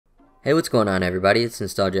Hey, what's going on everybody? It's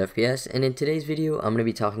NostalgiaFPS, and in today's video I'm going to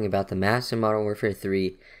be talking about the maps in Modern Warfare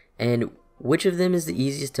 3 and which of them is the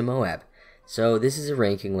easiest to MOAB. So this is a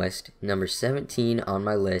ranking list. Number 17 on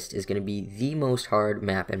my list is going to be the most hard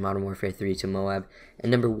map in Modern Warfare 3 to MOAB, and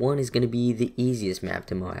number 1 is going to be the easiest map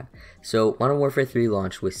to MOAB. So Modern Warfare 3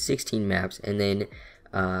 launched with 16 maps, and then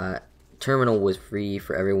Terminal was free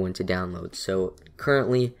for everyone to download. So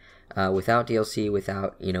currently, without DLC,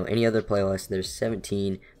 without any other playlist, there's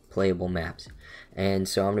 17 playable maps, and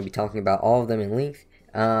so I'm going to be talking about all of them in length,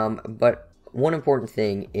 but one important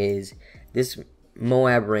thing is this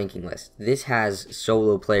MOAB ranking list. This has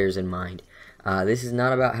solo players in mind. This is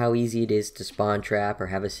not about how easy it is to spawn trap or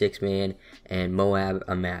have a 6-man and MOAB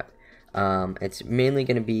a map. It's mainly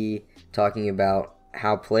going to be talking about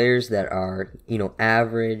how players that are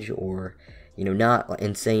average or not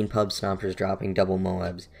insane pub stompers dropping double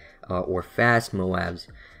MOABs or fast MOABs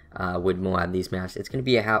would MOAB these maps. It's going to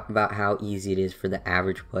be about how easy it is for the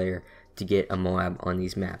average player to get a MOAB on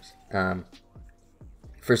these maps.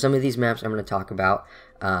 For some of these maps, I'm going to talk about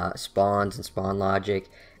spawns and spawn logic.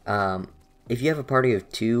 If you have a party of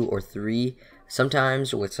 2 or 3,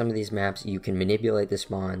 sometimes with some of these maps you can manipulate the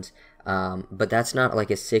spawns, but that's not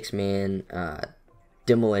like a 6-man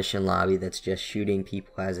demolition lobby that's just shooting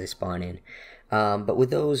people as they spawn in. But with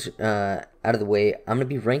those out of the way, I'm going to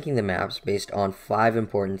be ranking the maps based on 5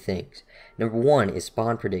 important things. Number 1 is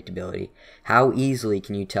spawn predictability. How easily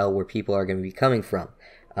can you tell where people are going to be coming from?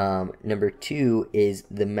 Number 2 is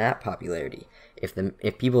the map popularity.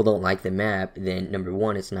 If people don't like the map, then number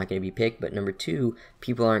 1, it's not going to be picked, but number 2,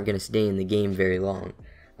 people aren't going to stay in the game very long.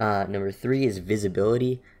 Number 3 is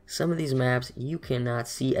visibility. Some of these maps you cannot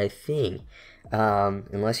see a thing,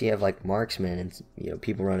 unless you have like marksmen and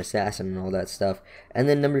people run assassin and all that stuff. And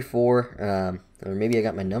then number 4, or maybe I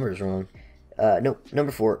got my numbers wrong. No,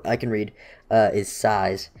 number 4 I can read is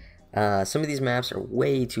size. Some of these maps are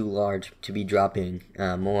way too large to be dropping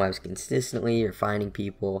MOABs consistently or finding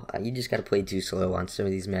people. You just gotta play too slow on some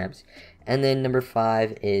of these maps. And then number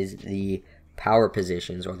 5 is the power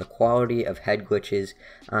positions, or the quality of head glitches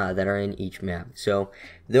that are in each map. So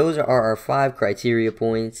those are our 5 criteria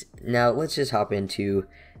points. Now let's just hop into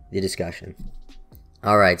the discussion.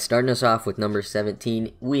 Alright, starting us off with number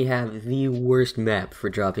 17, we have the worst map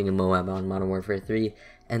for dropping a MOAB on Modern Warfare 3,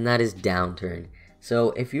 and that is Downturn.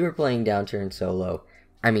 So if you are playing Downturn solo,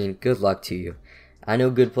 I mean, good luck to you. I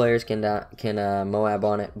know good players can MOAB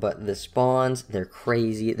on it, but the spawns, they're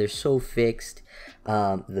crazy. They're so fixed.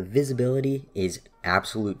 The visibility is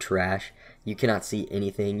absolute trash. You cannot see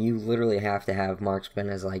anything. You literally have to have marksman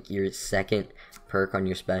as like your second perk on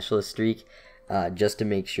your specialist streak, just to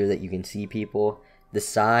make sure that you can see people. The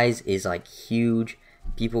size is like huge.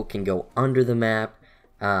 People can go under the map,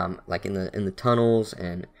 like in the tunnels,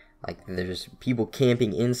 and like there's people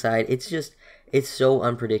camping inside. It's so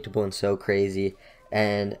unpredictable and so crazy,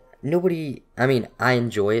 and I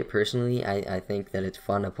enjoy it personally. I think that it's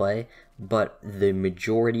fun to play, but the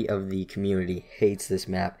majority of the community hates this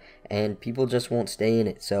map, and people just won't stay in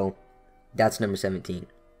it. So that's number 17.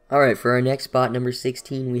 Alright, for our next spot, number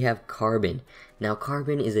 16, we have Carbon. Now,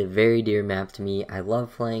 Carbon is a very dear map to me. I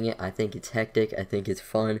love playing it. I think it's hectic. I think it's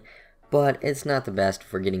fun, but it's not the best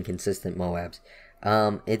for getting consistent MOABs.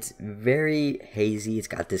 It's very hazy. It's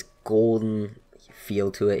got this golden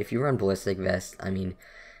feel to it. If you run ballistic vest, I mean,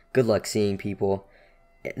 good luck seeing people.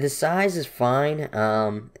 The size is fine,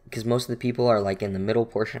 because most of the people are like in the middle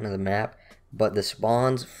portion of the map, but the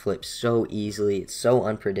spawns flip so easily. It's so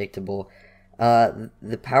unpredictable.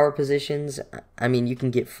 The power positions, I mean, you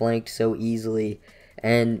can get flanked so easily,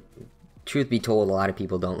 and truth be told, a lot of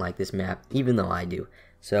people don't like this map, even though I do.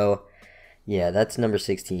 So yeah, that's number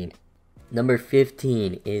 16. Number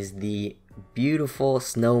 15 is the beautiful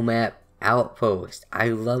snow map Outpost. I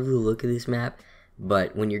love the look of this map,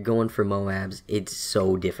 but when you're going for MOABs, it's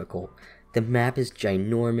so difficult. The map is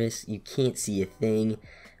ginormous. You can't see a thing.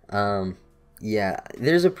 Yeah,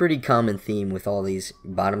 there's a pretty common theme with all these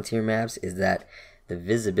bottom tier maps, is that the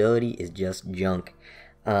visibility is just junk.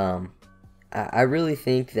 I really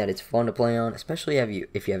think that it's fun to play on, especially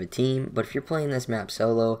if you have a team, but if you're playing this map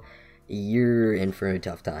solo, you're in for a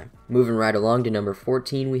tough time. Moving right along to number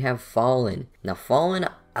 14, we have Fallen. Now, Fallen,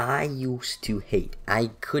 I used to hate. I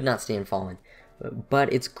could not stand Fallen,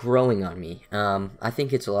 but it's growing on me. I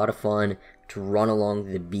think it's a lot of fun to run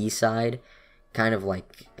along the B side, kind of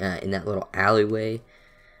like in that little alleyway,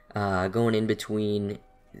 going in between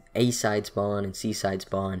A side spawn and C side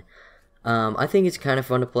spawn. I think it's kind of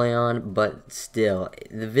fun to play on, but still,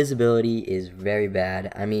 the visibility is very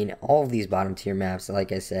bad. I mean, all of these bottom tier maps,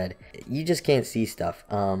 like I said, you just can't see stuff.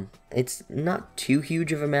 It's not too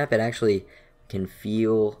huge of a map. It actually can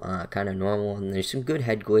feel kind of normal, and there's some good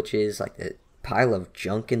head glitches, like the pile of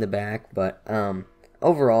junk in the back, but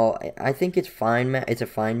overall, I think it's fine. It's a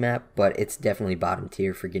fine map, but it's definitely bottom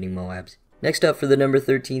tier for getting MOABs. Next up for the number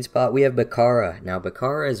 13 spot, we have Bakara. Now,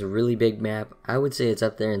 Bakara is a really big map. I would say it's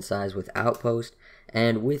up there in size with Outpost,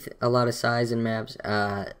 and with a lot of size in maps,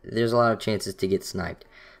 there's a lot of chances to get sniped.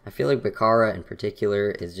 I feel like Bakara in particular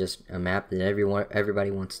is just a map that everybody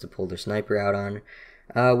wants to pull their sniper out on,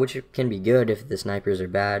 which can be good if the snipers are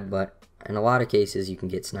bad, but in a lot of cases you can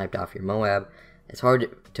get sniped off your MOAB. It's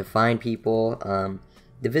hard to find people.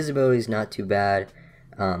 The visibility is not too bad,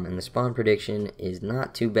 and the spawn prediction is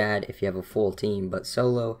not too bad if you have a full team, but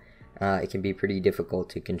solo, it can be pretty difficult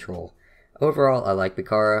to control. Overall, I like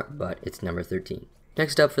Bakara, but it's number 13.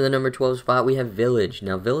 Next up for the number 12 spot, we have Village.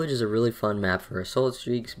 Now, Village is a really fun map for assault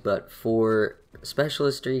streaks, but for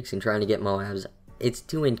specialist streaks and trying to get MOABs, it's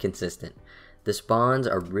too inconsistent. The spawns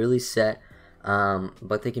are really set,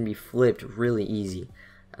 but they can be flipped really easy.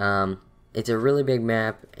 It's a really big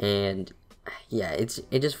map, and yeah, it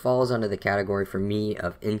just falls under the category for me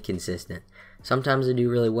of inconsistent. Sometimes I do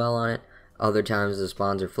really well on it, other times the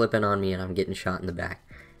spawns are flipping on me and I'm getting shot in the back.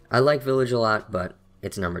 I like Village a lot, but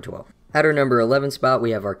it's number 12. At our number 11 spot,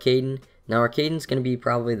 we have Arcaden. Now, Arcaden's going to be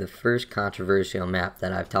probably the first controversial map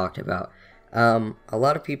that I've talked about. A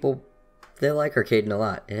lot of people, they like Arcaden a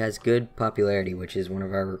lot. It has good popularity, which is one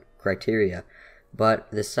of our criteria.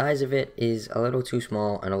 But the size of it is a little too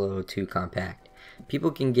small and a little too compact.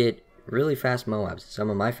 People can get really fast MOABs. Some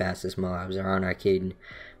of my fastest MOABs are on Arcaden.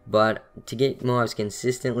 But to get MOABs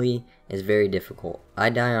consistently is very difficult. I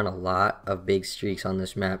die on a lot of big streaks on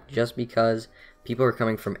this map just because people are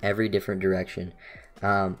coming from every different direction.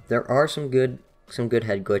 There are some good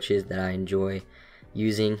head glitches that I enjoy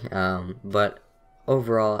using, but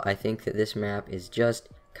overall I think that this map is just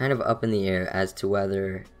kind of up in the air as to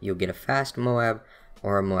whether you'll get a fast MOAB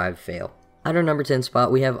or a MOAB fail. At our number 10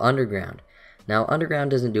 spot, we have Underground. Now, Underground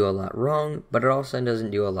doesn't do a lot wrong, but it also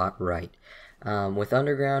doesn't do a lot right. With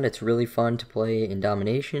Underground, it's really fun to play in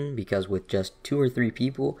Domination because with just 2 or 3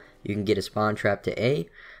 people, you can get a spawn trap to A.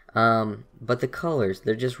 But the colors,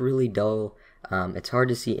 they're just really dull. It's hard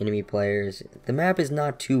to see enemy players. The map is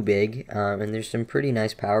not too big, and there's some pretty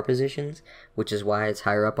nice power positions, which is why it's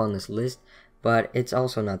higher up on this list, but it's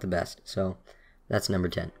also not the best, so that's number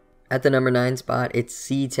 10. At the number 9 spot, it's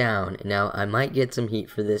Seatown. Now, I might get some heat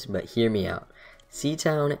for this, but hear me out.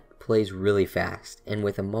 Seatown plays really fast, and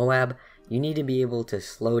with a MOAB, you need to be able to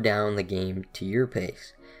slow down the game to your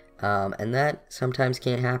pace, and that sometimes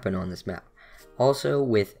can't happen on this map. Also,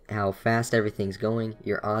 with how fast everything's going,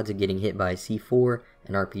 your odds of getting hit by a C4,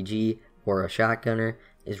 an RPG, or a shotgunner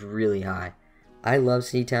is really high. I love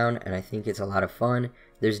Seatown, and I think it's a lot of fun.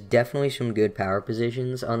 There's definitely some good power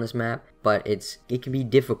positions on this map, but it can be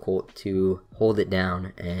difficult to hold it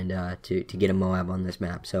down and to get a MOAB on this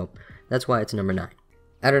map, so that's why it's number 9.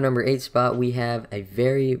 At our number 8 spot, we have a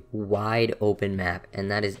very wide open map, and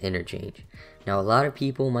that is Interchange. Now, a lot of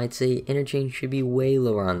people might say Interchange should be way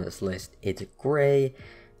lower on this list. It's gray,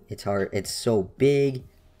 it's hard, it's so big,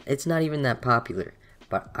 it's not even that popular.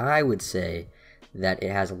 But I would say that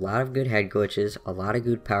it has a lot of good head glitches, a lot of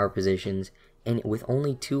good power positions, and with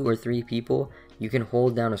only 2 or 3 people, you can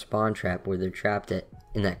hold down a spawn trap where they're trapped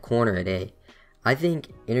in that corner at A. I think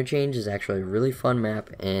Interchange is actually a really fun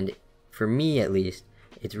map, and for me at least,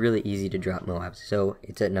 it's really easy to drop MOABs, so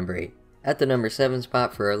it's at number 8. At the number 7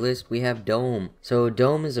 spot for our list, we have Dome. So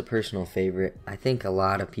Dome is a personal favorite. I think a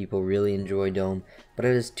lot of people really enjoy Dome, but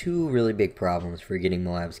it has 2 really big problems for getting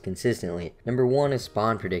MOABs consistently. Number 1 is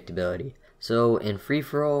spawn predictability. So in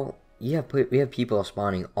free-for-all, we have people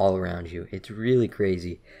spawning all around you. It's really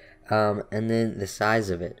crazy. And then the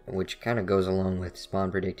size of it, which kind of goes along with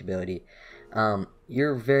spawn predictability.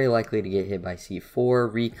 You're very likely to get hit by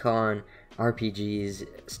C4, recon, RPGs,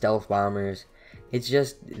 stealth bombers. It's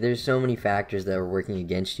just, there's so many factors that are working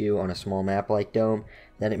against you on a small map like Dome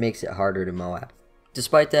that it makes it harder to MOAB.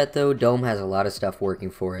 Despite that though, Dome has a lot of stuff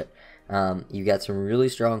working for it. You got some really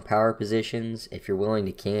strong power positions. If you're willing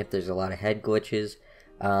to camp, there's a lot of head glitches.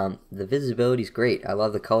 The visibility is great. I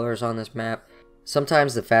love the colors on this map.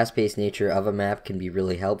 Sometimes the fast-paced nature of a map can be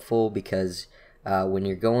really helpful because when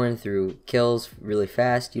you're going through kills really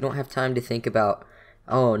fast, you don't have time to think about,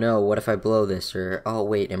 oh no, what if I blow this? Or, oh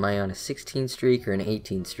wait, am I on a 16 streak or an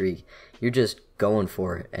 18 streak? You're just going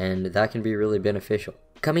for it, and that can be really beneficial.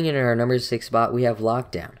 Coming in at our number 6 spot, we have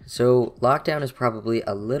Lockdown. So Lockdown is probably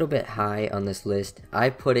a little bit high on this list. I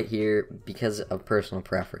put it here because of personal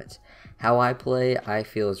preference. How I play, I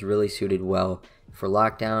feel is really suited well for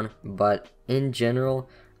Lockdown, but in general,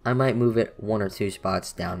 I might move it 1 or 2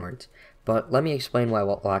 spots downwards. But let me explain why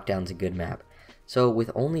Lockdown's a good map. So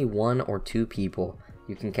with only 1 or 2 people,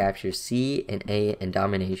 you can capture C and A in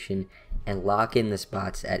domination and lock in the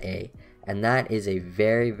spots at A. And that is a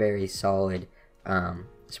very solid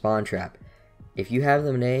spawn trap. If you have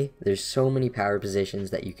them in A, there's so many power positions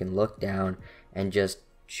that you can look down and just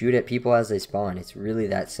shoot at people as they spawn. It's really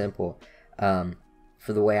that simple.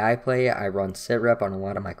 For the way I play, I run sit rep on a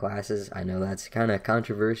lot of my classes. I know that's kind of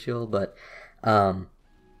controversial, but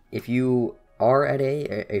if you are at A,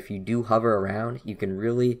 if you do hover around, you can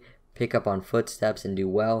really pick up on footsteps and do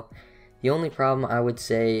well. The only problem I would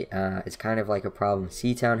say is kind of like a problem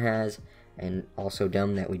C-Town has, and also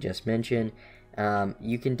Dumb that we just mentioned.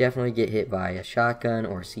 You can definitely get hit by a shotgun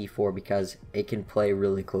or C4 because it can play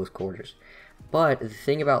really close quarters. But the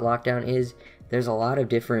thing about Lockdown is there's a lot of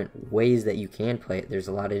different ways that you can play it. There's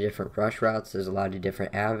a lot of different rush routes, there's a lot of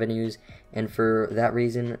different avenues, and for that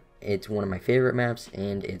reason, it's one of my favorite maps,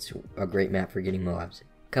 and it's a great map for getting MOABs.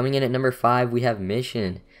 Coming in at number 5, we have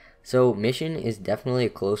Mission. So Mission is definitely a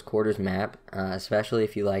close quarters map, especially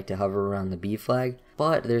if you like to hover around the B flag,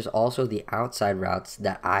 but there's also the outside routes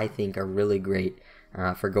that I think are really great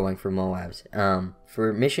for going for MOABs.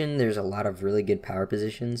 For Mission, there's a lot of really good power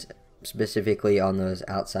positions, specifically on those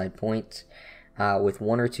outside points. With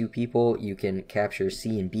 1 or 2 people, you can capture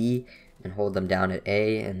C and B and hold them down at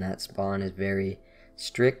A, and that spawn is very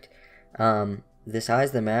strict. The size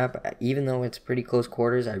of the map, even though it's pretty close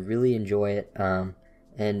quarters, I really enjoy it,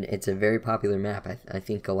 and it's a very popular map. I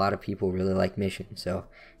think a lot of people really like Mission, so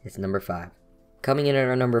it's number 5. Coming in at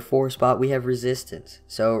our number 4 spot, we have Resistance.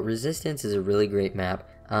 So Resistance is a really great map.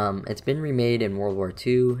 It's been remade in World War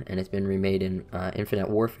II, and it's been remade in Infinite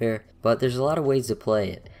Warfare, but there's a lot of ways to play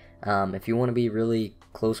it. If you want to be really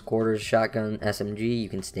close quarters shotgun SMG, you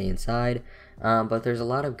can stay inside, but there's a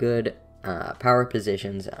lot of good power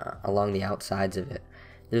positions along the outsides of it.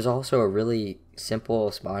 There's also a really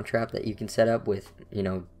simple spawn trap that you can set up with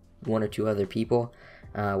 1 or 2 other people,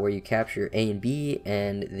 where you capture A and B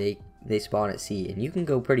and they spawn at C, and you can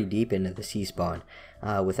go pretty deep into the C spawn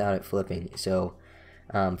without it flipping. So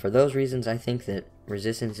for those reasons, I think that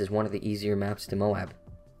Resistance is one of the easier maps to MOAB.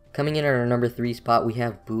 Coming in at our number 3 spot, we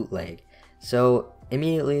have Bootleg. So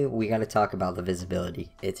immediately we got to talk about the visibility.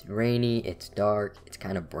 It's rainy, it's dark, it's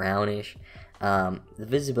kind of brownish. The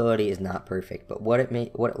visibility is not perfect, but what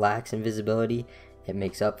it lacks in visibility, it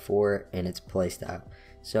makes up for in its playstyle.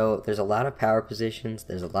 So there's a lot of power positions,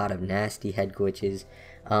 there's a lot of nasty head glitches,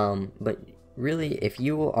 but really, if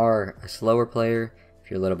you are a slower player,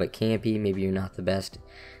 if you're a little bit campy, maybe you're not the best,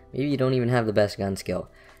 maybe you don't even have the best gun skill,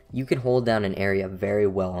 you can hold down an area very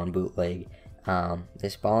well on Bootleg. The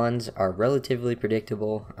spawns are relatively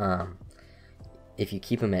predictable. If you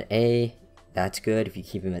keep them at A, that's good. If you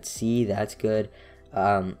keep them at C, that's good.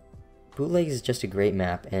 Bootleg is just a great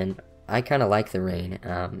map, and I kind of like the rain.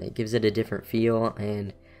 It gives it a different feel,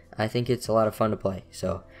 and I think it's a lot of fun to play.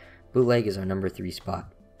 So Bootleg is our number 3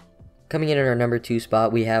 spot. Coming in at our number 2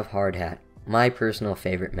 spot, we have Hard Hat, my personal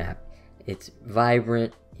favorite map. It's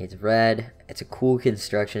vibrant, it's red, it's a cool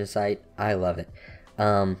construction site. I love it.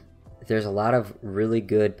 There's a lot of really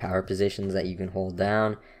good power positions that you can hold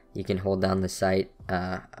down. You can hold down the site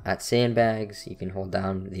at sandbags. You can hold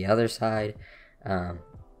down the other side.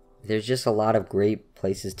 There's just a lot of great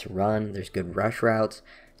places to run. There's good rush routes.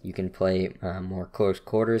 You can play more close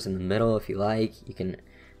quarters in the middle if you like. You can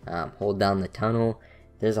hold down the tunnel.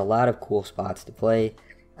 There's a lot of cool spots to play.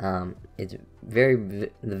 The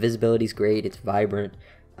visibility's great. It's vibrant.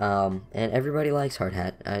 And everybody likes Hard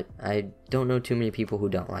Hat. I don't know too many people who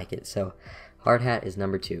don't like it. So Hard Hat is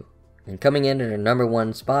number 2. And coming in at our number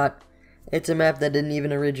 1 spot, it's a map that didn't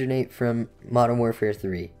even originate from Modern Warfare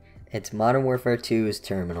 3. It's Modern Warfare 2's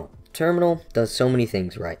Terminal. Terminal does so many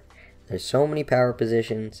things right. There's so many power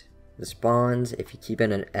positions. The spawns, if you keep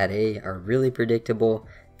it at A, are really predictable.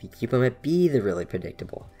 If you keep them at B, they're really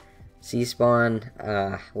predictable. C spawn,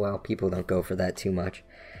 well, people don't go for that too much.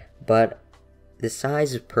 But the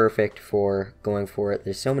size is perfect for going for it.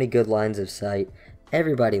 There's so many good lines of sight.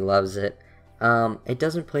 Everybody loves it. It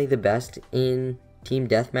doesn't play the best in Team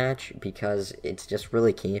Deathmatch because it's just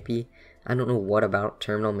really campy. I don't know what about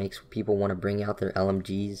Terminal makes people want to bring out their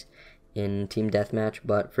LMGs in Team Deathmatch,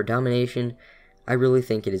 but for Domination, I really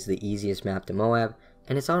think it is the easiest map to MOAB,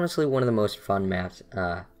 and it's honestly one of the most fun maps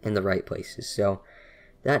in the right places. So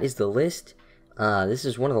that is the list. This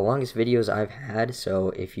is one of the longest videos I've had, so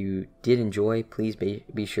if you did enjoy, please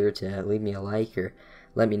be sure to leave me a like or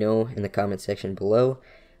let me know in the comment section below.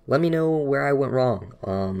 Let me know where I went wrong.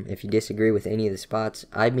 If you disagree with any of the spots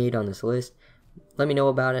I made on this list, let me know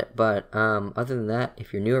about it. But other than that,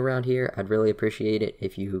 if you're new around here, I'd really appreciate it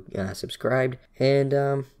if you subscribed.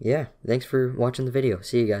 And yeah, thanks for watching the video.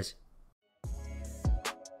 See you guys.